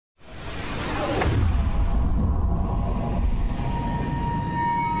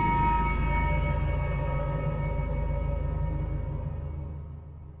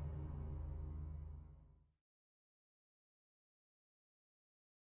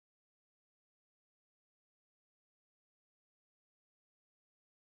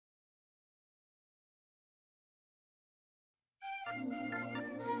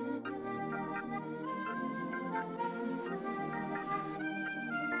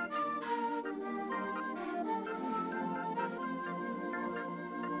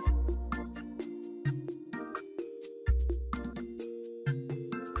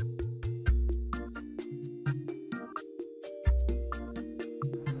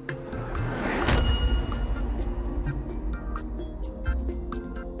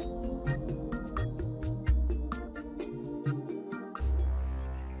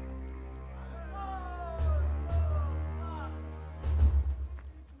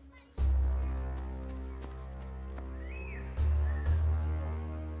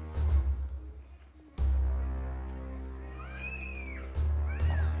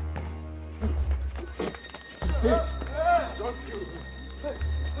What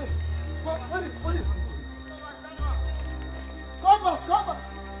is he? Come back!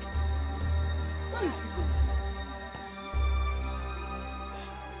 Where is he going?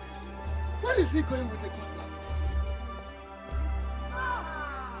 Where is he going with the cutlass?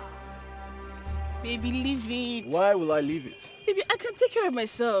 Baby, leave it. Why will I leave it? Baby, I can take care of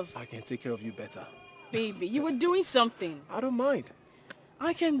myself. I can take care of you better. Baby, you were doing something. I don't mind.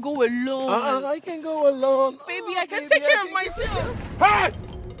 I can go alone. I can go alone. Baby, I can take care of myself. Hey!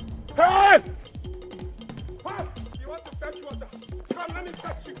 Hey! You want to fetch water? Come, let me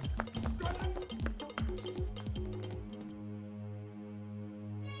fetch you.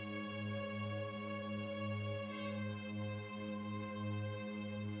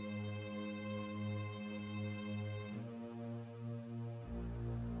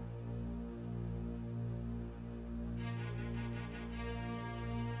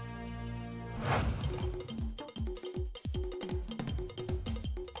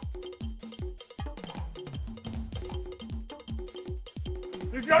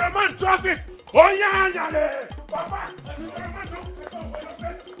 If you're a man, drop it! Oh, yeah! Papa! If you're a man, drop it!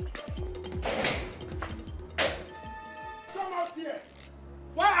 Come out here!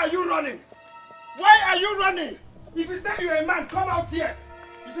 Why are you running? Why are you running? If you say you're a man, come out here!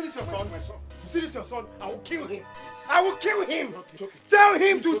 You see this your son? My son. You see this your son? I will kill him. I will kill him! Okay. Tell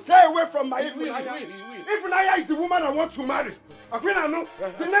him to stay away from my Ifunanya. Ifunanya is the woman I want to marry.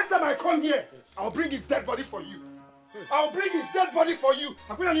 The next time I come here, I'll bring his dead body for you. I'll bring his dead body for you.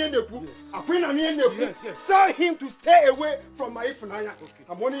 Yes. Tell him to stay away from my Ifunanya. Okay.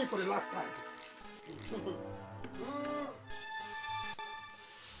 I'm warning you for the last time.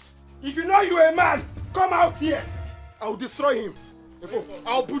 If you know you're a man, come out here. I'll destroy him.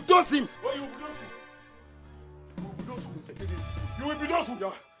 I'll bulldoze him. Oh, you will bulldoze him. You will bulldoze him.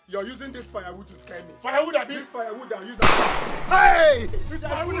 You're using this firewood to scare me. Firewood, I mean? This firewood I'm using. Hey!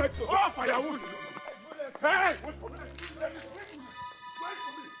 Firewood. Oh, firewood. Hey! Wait for me! Wait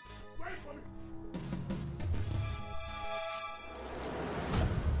for me!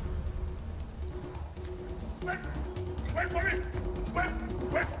 Wait for me!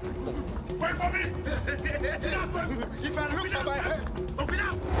 Wait for me! If I look at my head, open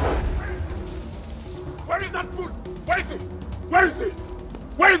up! Where is that fool? Where is he? Where is he?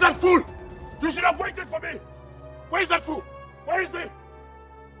 Where is that fool? You should have waited for me! Where is that fool? Where is he?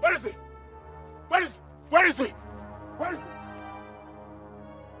 Where is he? Where is he? Where is he? Where is he?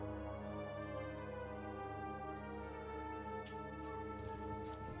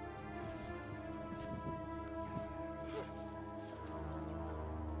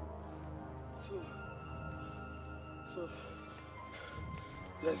 So,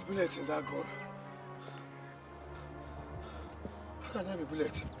 there's bullets in that gun. How can there be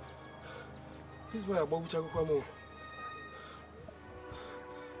bullets? This is why I bought Uchagukwamo.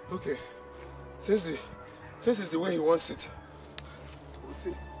 Okay, since it's the way he wants it, we'll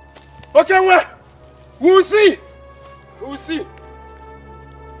see. Okay, we'll see. We'll see.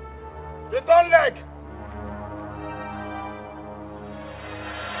 Return leg.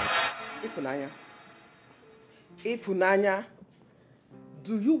 Ifunanya,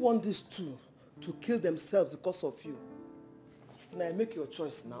 do you want these two to kill themselves because of you? Now make your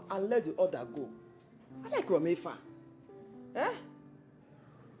choice now and let the other go. I like Romefa. Eh?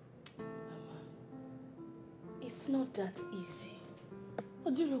 It's not that easy.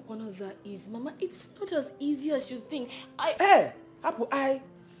 What do you reckon not that easy, Mama? It's not as easy as you think. Hey, I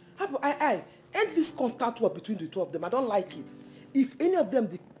end this constant war between the two of them. I don't like it. If any of them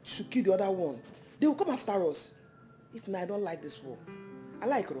should kill the other one, they will come after us. If I don't like this war, I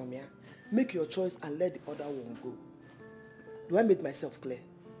like Romeo. Make your choice and let the other one go. Do I make myself clear?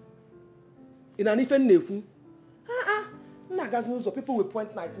 In an even neku, people will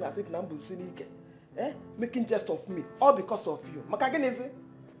point at me as if I'm Businike. Making jest of me, all because of you. Makagenese,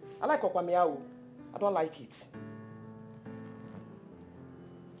 I like Okwamiao. I don't like it.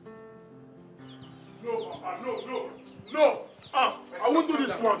 No, no. I won't do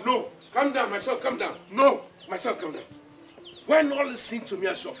this one, no. Calm down, my son, calm down. No. My son, calm down. Why not listen to me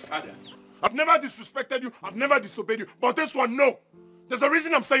as your father? I've never disrespected you, I've never disobeyed you, but this one, no. There's a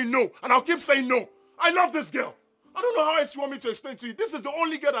reason I'm saying no, and I'll keep saying no. I love this girl. I don't know how else you want me to explain to you. This is the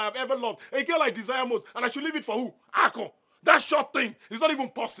only girl I have ever loved, a girl I desire most, and I should leave it for who? Ako. That short thing is not even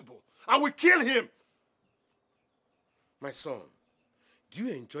possible. I will kill him. My son, do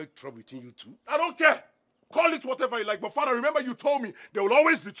you enjoy trouble between you two? I don't care. Call it whatever you like, but Father, remember you told me there will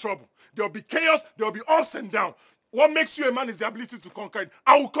always be trouble. There will be chaos, there will be ups and downs. What makes you a man is the ability to conquer it.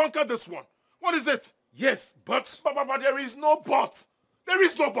 I will conquer this one. What is it? Yes, but there is no but. There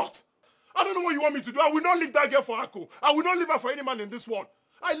is no but. I don't know what you want me to do. I will not leave that girl for Ako. I will not leave her for any man in this world.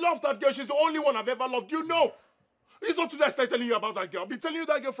 I love that girl. She's the only one I've ever loved. You know. It's not today I started telling you about that girl. I've been telling you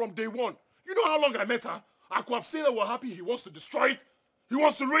that girl from day one. You know how long I met her? Ako, I've seen her. We're happy. He wants to destroy it. He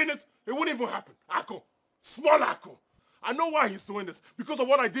wants to ruin it. It won't even happen. Ako. Small Ako. I know why he's doing this. Because of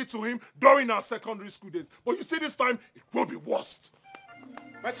what I did to him during our secondary school days. But you see, this time, it will be worst.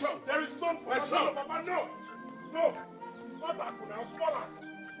 My son. There is no... My son. Papa, no. No. Not Ako now. Small Ako.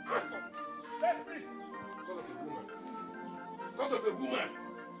 Ako. Let's see. Because of a woman.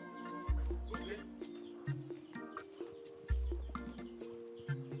 Okay.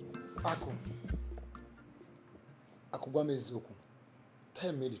 Ako. Akugwame Zoku.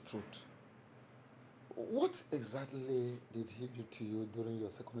 Tell me the truth. What exactly did he do to you during your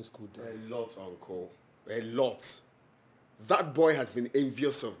secondary school days? A lot, Uncle. A lot. That boy has been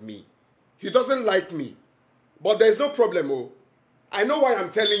envious of me. He doesn't like me. But there's no problem, oh. I know why I'm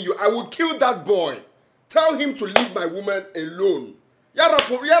telling you. I will kill that boy. Tell him to leave my woman alone.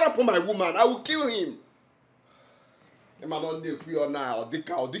 Yarapo my woman. I will kill him. Ako,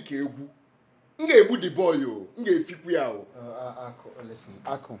 listen,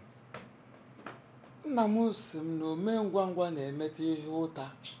 Ako. Namusim no mengwangwa na emeti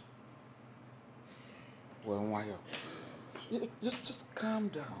hota. Well, just calm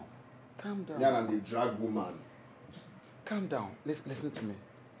down. Calm down. Yeah, and the drag woman. Calm down. Listen to me.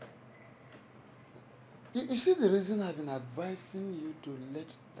 You see the reason I've been advising you to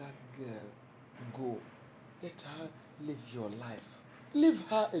let that girl go. Let her live your life. Leave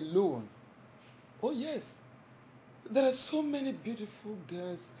her alone. Oh yes. There are so many beautiful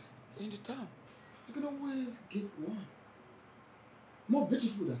girls in the town. You can always get one. More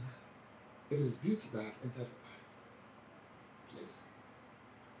beautiful than her. It is beauty that has entered her eyes. Please.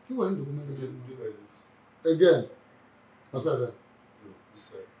 He won't do woman again. Do like this. Again. What's that? No, this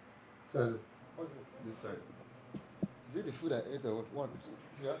side. Side. This side. Is it the food I ate or what?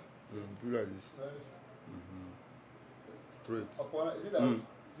 Yeah? Do like this. Throw it. Is it that?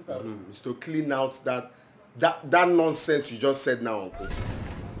 Is it that? It's to clean out that nonsense you just said now, Uncle.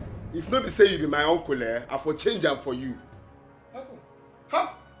 If nobody say you be my uncle, I for change am for you.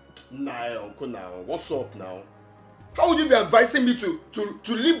 How? Nah, Uncle, now. What's up now? How would you be advising me to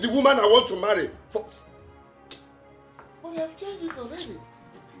leave the woman I want to marry? For... But I have changed it already.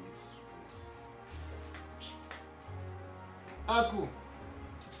 Please. Aku,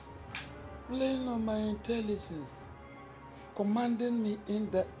 playing on my intelligence, commanding me in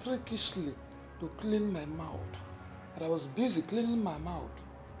that freakishly to clean my mouth. And I was busy cleaning my mouth.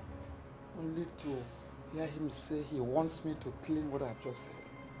 Only to hear him say he wants me to clean what I've just said.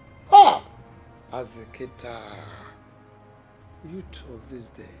 Ah! As a guitar, youth of these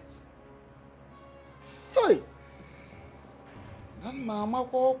days. Hey! That mama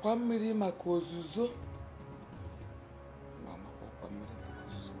kwa kwa miri makozuzo. Mama kwa miri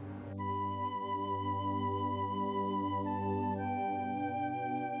makozuzo.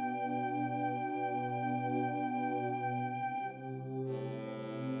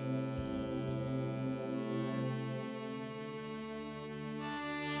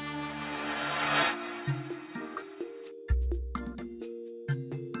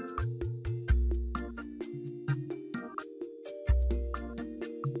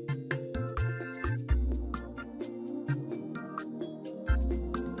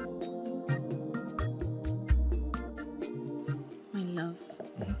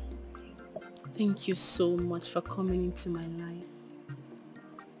 Thank you so much for coming into my life.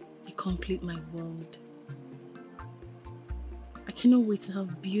 You complete my world. I cannot wait to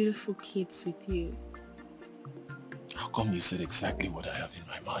have beautiful kids with you. How come you said exactly what I have in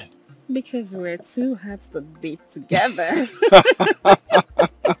my mind? Because we're two hearts that beat together.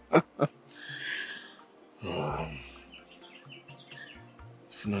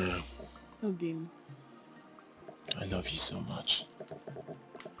 Funaya, Obim. I love you so much.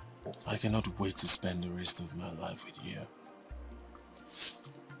 I cannot wait to spend the rest of my life with you.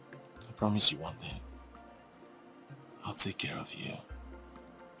 I promise you one thing. I'll take care of you.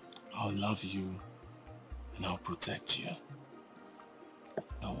 I'll love you and I'll protect you.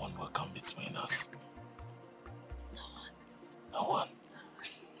 No one will come between us. No one.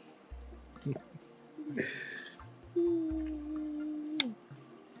 No one.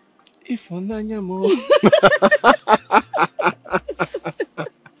 Ifunanya mo.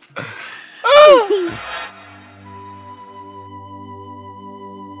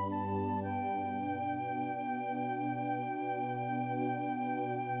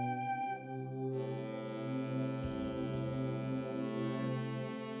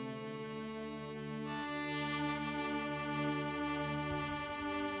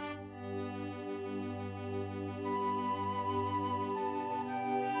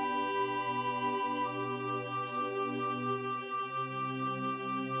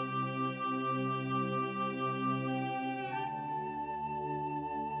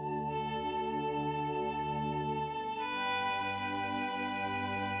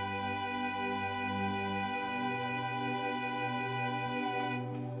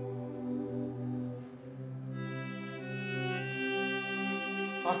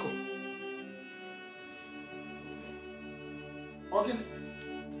 Ako. Okay.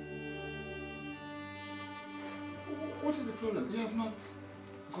 What is the problem? You have not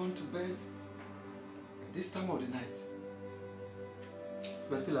gone to bed at this time of the night.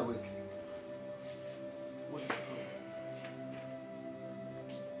 You are still awake. What is the problem?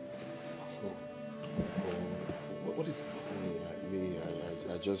 What is the problem?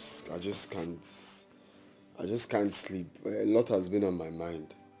 I just can't sleep. A lot has been on my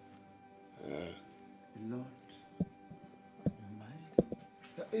mind. A lot on your mind?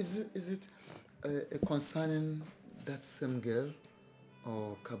 Is it concerning that same girl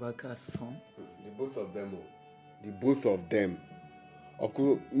or Kabaka's son? The both of them. The both of them.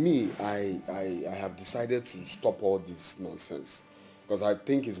 Me, I have decided to stop all this nonsense because I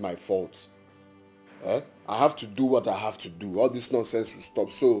think it's my fault. I have to do what I have to do. All this nonsense will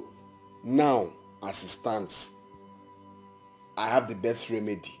stop. So now, as it stands, I have the best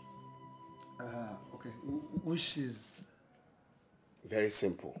remedy. Okay. Which is? Very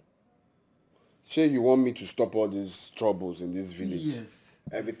simple. Sure, you want me to stop all these troubles in this village? Yes.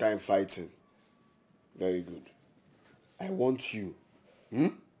 Every time fighting. Very good. I want you,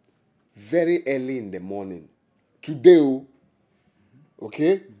 very early in the morning, today,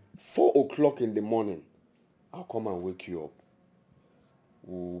 okay, 4 o'clock in the morning, I'll come and wake you up.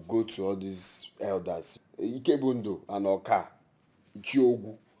 We'll go to all these elders, Ikebundo and Oka,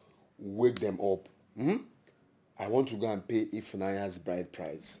 Ichiogu, wake them up. I want to go and pay Ifunaya's bride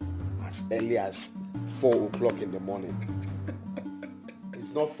price as early as 4 o'clock in the morning.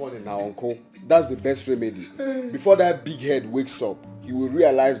 It's not funny now, uncle. That's the best remedy. Before that big head wakes up, he will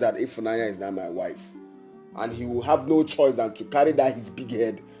realize that Ifunaya is not my wife. And he will have no choice than to carry that his big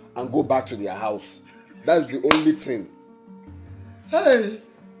head and go back to their house. That's the only thing. Hey,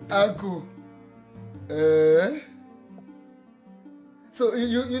 Uncle. So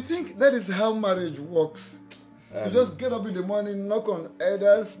you think that is how marriage works? You just get up in the morning, knock on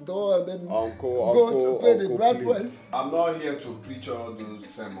elders' door, and then go to pay the bride price. I'm not here to preach all those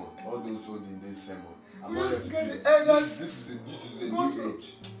sermons, all those olden days sermons. I'm not just here to get the elders. This is a new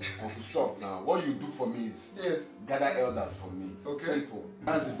age. Uncle, stop now. What you do for me is gather elders for me. Okay. Simple.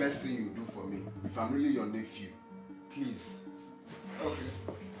 That's the best thing you do for me. If I'm really your nephew, please. Okay.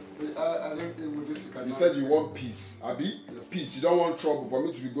 I think with this you can. You said you want peace, Abi? Yes. Peace. You don't want trouble for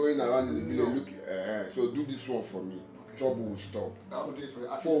me to be going around in the village. Look, so do this one for me. Okay. Trouble will stop. I will do it for you.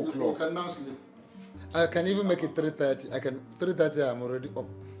 4 o'clock. You can now sleep. I can even make it 3:30. 3:30. I'm already up.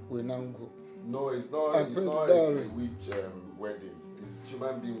 We now go. No, it's not. It's not a witch wedding. It's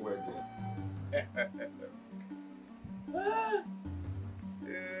human being wedding.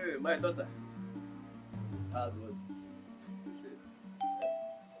 My daughter. How good.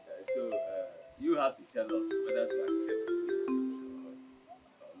 So you have to tell us whether to accept this or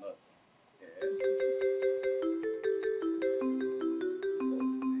not. Yes.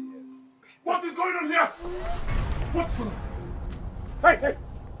 What is going on here? What's going on? Hey!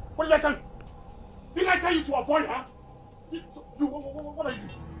 What did I tell you? Did I tell you to avoid her? What are you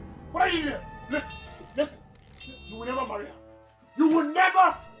doing? What are you doing? Listen. You will never marry her. You will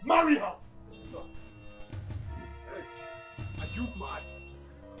never marry her. Hey, are you mad?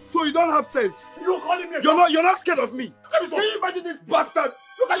 So you don't have sense. You're calling me. You're not scared of me. Can you imagine this bastard?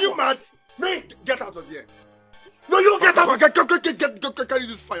 Are you mad? Me? Get out of here. No, you get out. Get carry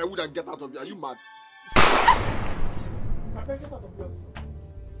this firewood and get out of here. Are you mad? Get out of here.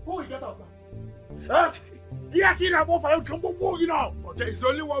 Who will get out now? Huh? Yeah, kid, I'm off. I'll come over, you know. Okay, it's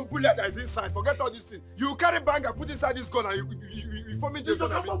only one bullet that is inside. Forget all this thing. You carry bang and put inside this gun and you for me, Jason.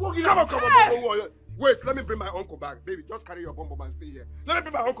 Come on. Wait, let me bring my uncle back. Baby, just carry your bomb and stay here. Let me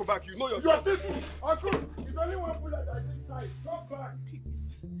bring my uncle back. You know yourself. You're still... Uncle, it's only one bullet that is inside. Come back.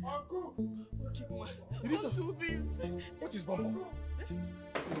 Please. Uncle. You need to do this. What is bomb?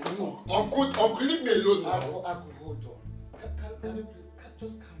 Uncle, leave me alone now. Uncle, hold on. Can you please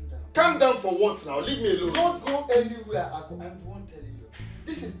just calm down? Calm down for what now? Leave me alone. Don't go anywhere, Uncle. I'm the one telling you.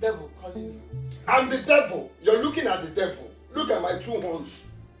 This is devil calling you. I'm the devil. You're looking at the devil. Look at my 2 horns.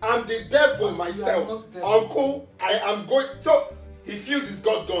 I'm the devil myself. Uncle, I am going. So, he feels his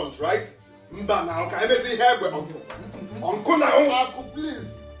God guns, right? Mba now, can I see here? Uncle now. Uncle,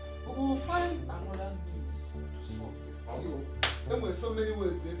 please. We will find another means to solve this. Uncle. There were so many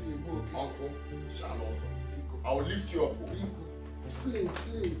ways they say go. Uncle, shall also. I will lift you up.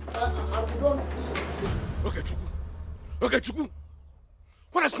 Please. I don't please. Okay, Chukwu.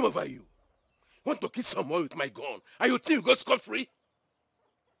 What has come over you? Want to kill someone with my gun? And you think you got scot-free?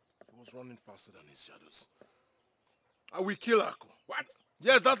 He was running faster than his shadows. I will kill Ako. What?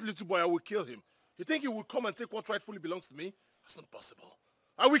 Yes, that little boy, I will kill him. You think he will come and take what rightfully belongs to me? That's not possible.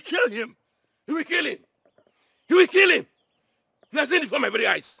 I will kill him. He will kill him. He will kill him. He has seen it before my very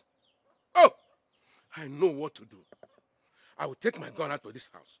eyes. Oh, I know what to do. I will take my gun out of this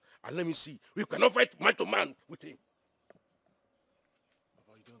house and let me see. We cannot fight man to man with him.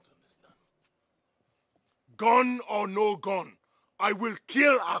 But you don't understand. Gun or no gun, I will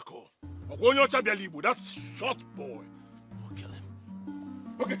kill Ako. That short boy. I'll kill him.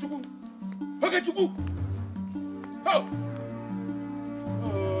 Okay, Chuku. Okay, Chuku. Oh.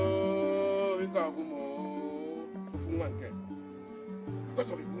 Oh, we can't go more.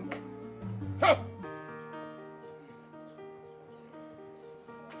 Because of you. Oh.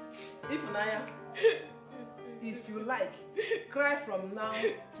 Naya, if you like, cry from now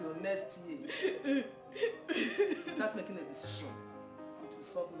till next year. Without making a decision, it will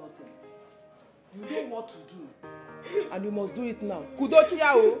solve nothing. You know what to do, and you must do it now.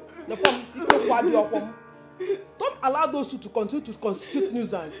 Don't allow those two to continue to constitute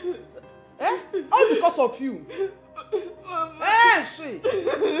nuisance. All because of you. Shit. I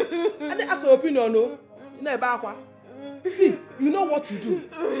didn't ask your opinion, no? See, you know what to do,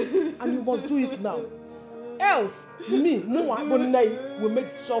 and you must do it now. Else, me, Mwa, Bonai, will make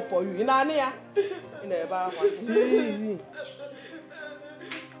it sure for you. In Ania, in a bar.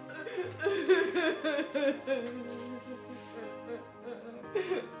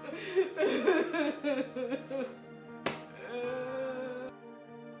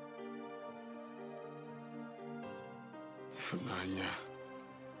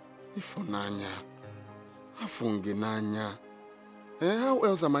 Ifunanya. Afungenanya. How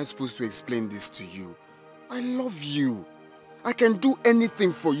else am I supposed to explain this to you? I love you. I can do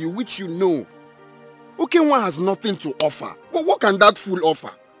anything for you, which you know. Okenwa has nothing to offer. But what can that fool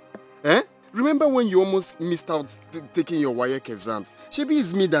offer? Remember when you almost missed out taking your WAEC exams? Shebi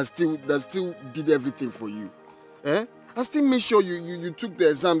is me that still did everything for you. I still made sure you took the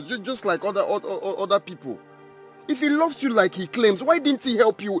exams just like other people. If he loves you like he claims, why didn't he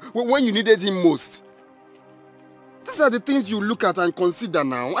help you when you needed him most? These are the things you look at and consider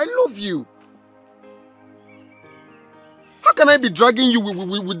now. I love you. How can I be dragging you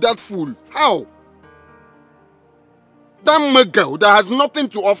with that fool? How? That girl that has nothing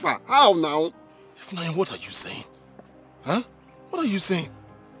to offer. How now? Ifnaya, what are you saying? Huh? What are you saying?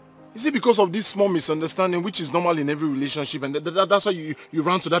 Is it because of this small misunderstanding which is normal in every relationship and that's why you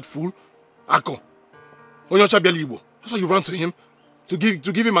ran to that fool? Ako. That's why you ran to him? To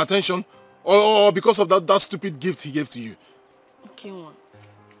give him attention? Or because of that stupid gift he gave to you? Okay, one.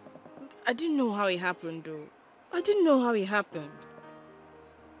 I didn't know how it happened though. I didn't know how it happened.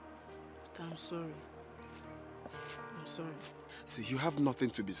 But I'm sorry. I'm sorry. See, you have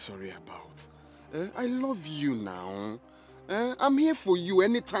nothing to be sorry about. I love you now. I'm here for you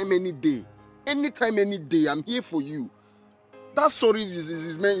anytime, any day. Anytime, any day, I'm here for you. That sorry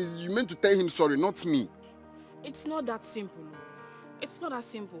is meant to tell him sorry, not me. It's not that simple. It's not that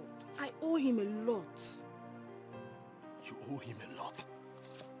simple. I owe him a lot. You owe him a lot?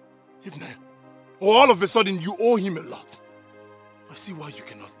 Ifnaya, all of a sudden you owe him a lot. I see why you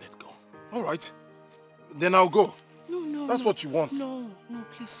cannot let go. All right, then I'll go. No. That's what you want. No,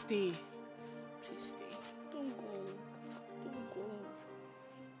 please stay. Please stay. Don't go. Don't go.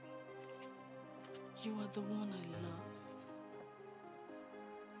 You are the one I love.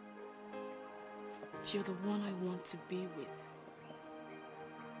 You're the one I want to be with.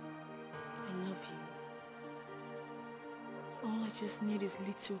 I love you. All I just need is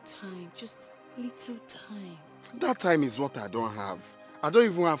little time. Just little time. That time is what I don't have. I don't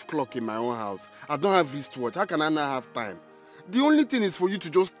even have clock in my own house. I don't have wristwatch. How can I not have time? The only thing is for you to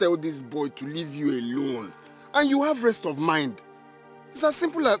just tell this boy to leave you alone. And you have rest of mind. It's as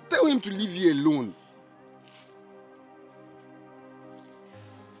simple as tell him to leave you alone.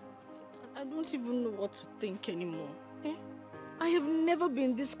 I don't even know what to think anymore. I have never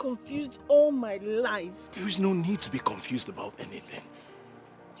been this confused all my life. There is no need to be confused about anything.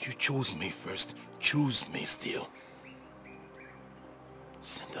 You chose me first. Choose me still.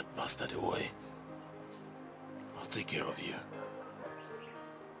 Send that bastard away. I'll take care of you.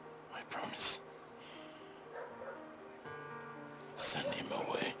 I promise. Send him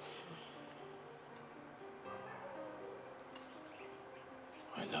away.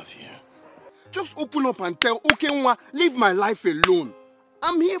 I love you. Just open up and tell Okenwa, leave my life alone.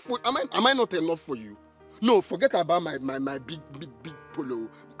 I'm here for. Am I not enough for you? No, forget about my big polo.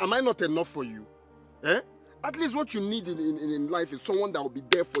 Am I not enough for you? At least what you need in life is someone that will be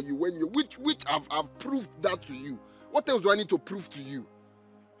there for you when you. Which I've proved that to you. What else do I need to prove to you?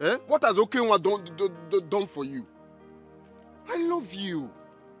 What has Okenwa done for you? I love you.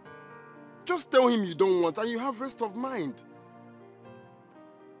 Just tell him you don't want, and you have rest of mind.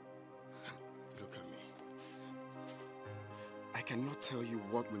 cannot tell you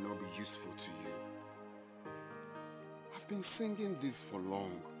what will not be useful to you. I've been singing this for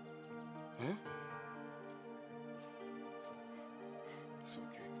long. Eh? It's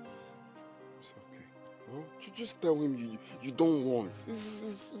okay. It's okay. Well, you just tell him you don't want. It's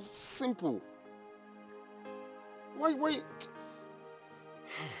simple. Why?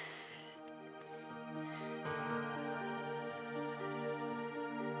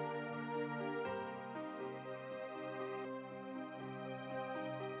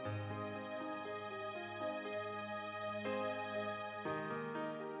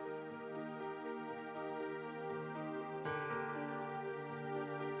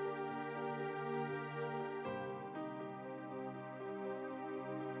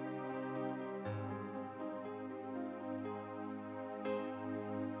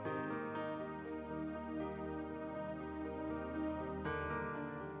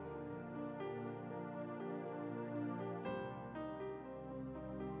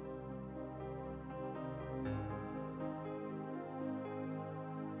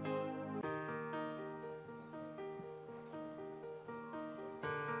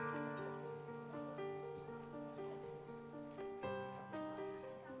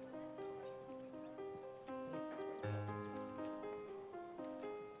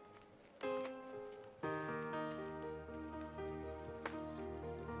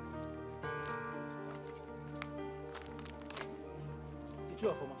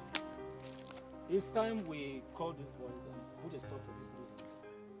 It's time we call these boys and put a stop to this nuisance.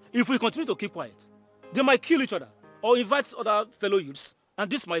 If we continue to keep quiet, they might kill each other or invite other fellow youths,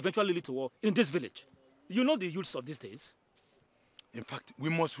 and this might eventually lead to war in this village. You know the youths of these days. In fact, we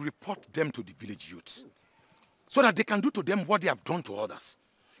must report them to the village youths so that they can do to them what they have done to others.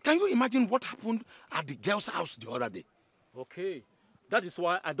 Can you imagine what happened at the girl's house the other day? Okay. That is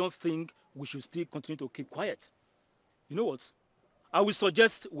why I don't think we should still continue to keep quiet. You know what? I will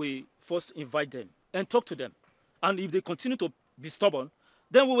suggest we first invite them and talk to them. And if they continue to be stubborn,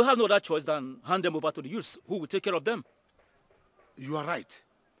 then we will have no other choice than hand them over to the youths who will take care of them. You are right.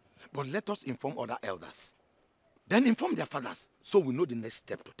 But let us inform other elders. Then inform their fathers so we know the next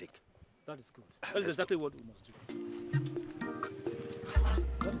step to take. That is good. That is exactly what we must do.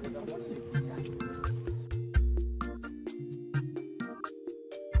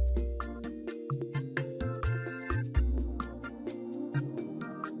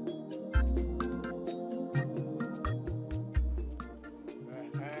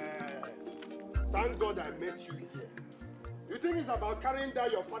 Thank God I met you here. You think it's about carrying down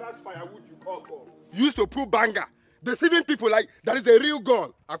your father's firewood you call gun? You used to pull banger, deceiving people like that is a real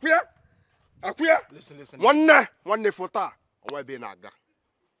gun. Akuya? Akuya? Listen. One fota. Owa be naga.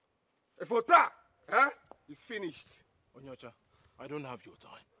 A fota, huh? It's finished. Onyocha, I don't have your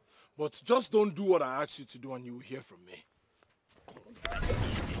time. But just don't do what I asked you to do and you will hear from me.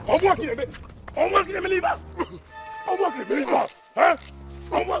 I'm working a bit. I'm working a bit. I'm working a bit. Huh?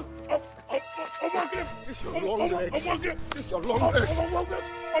 I'm working. It's your long legs. It's your long legs.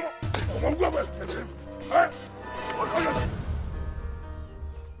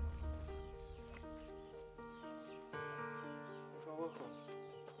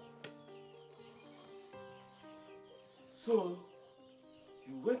 So,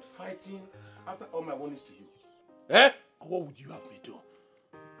 you went fighting after all my warnings to you? Eh? What would you have me do?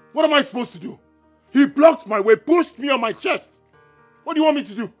 What am I supposed to do? He blocked my way, pushed me on my chest. What do you want me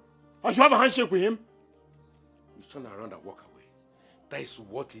to do? I should have a handshake with him? He's turn around and walk away. That is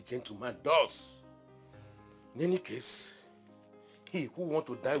what a gentleman does. In any case, he who wants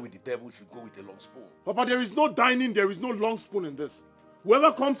to die with the devil should go with a long spoon. Papa, there is no dining, there is no long spoon in this.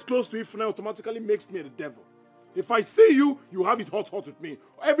 Whoever comes close to Ifuna automatically makes me the devil. If I see you, you have it hot with me.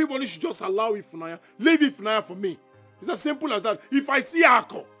 Everybody should just allow Ifunaya, leave Ifunaya for me. It's as simple as that. If I see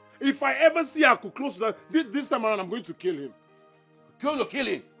Ako, if I ever see Ako close to that, this time around, I'm going to kill him. Kill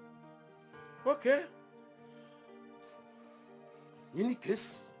him? Okay. In any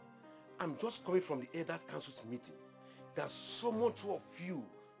case, I'm just coming from the Elders Council's meeting. There's someone two of you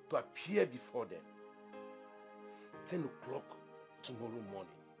to appear before them. 10 o'clock tomorrow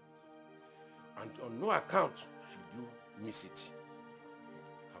morning. And on no account should you miss it.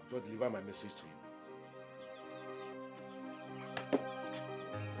 I've just delivered my message to you.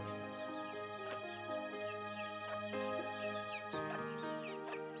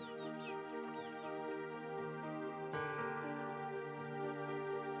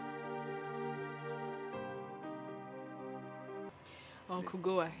 Uncle,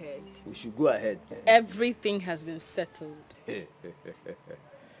 go ahead. We should go ahead. Everything has been settled. He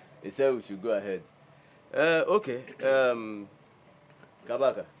said we should go ahead. Okay.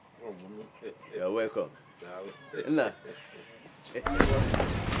 Kabaka. You're welcome. Nah. Go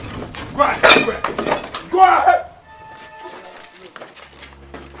ahead, where? Go ahead!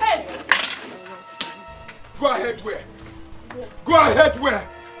 Hey! Go ahead, where? Go ahead, where?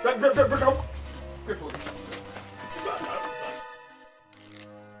 Go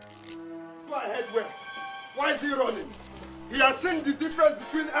ahead, where? Why is he running? He has seen the difference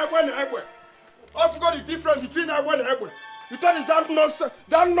between Ebwe and Ebwe. I've got the difference between Ebwe and Ebwe. You thought it's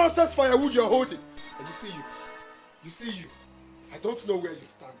that nonsense firewood you're holding. And you see you. I don't know where you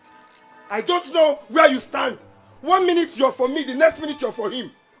stand. I don't know where you stand. 1 minute you're for me, the next minute you're for him.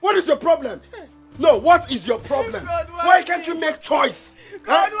 What is your problem? No, what is your problem? God, why can't you make choice?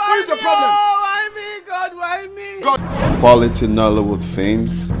 God, what is your problem? Why me? God, why me? God. Quality Nollywood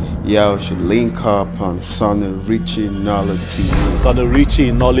films, y'all should link up on SUNYRICHY NollyTV.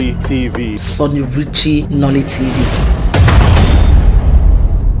 SUNYRICHY NollyTV. SUNYRICHY NollyTV.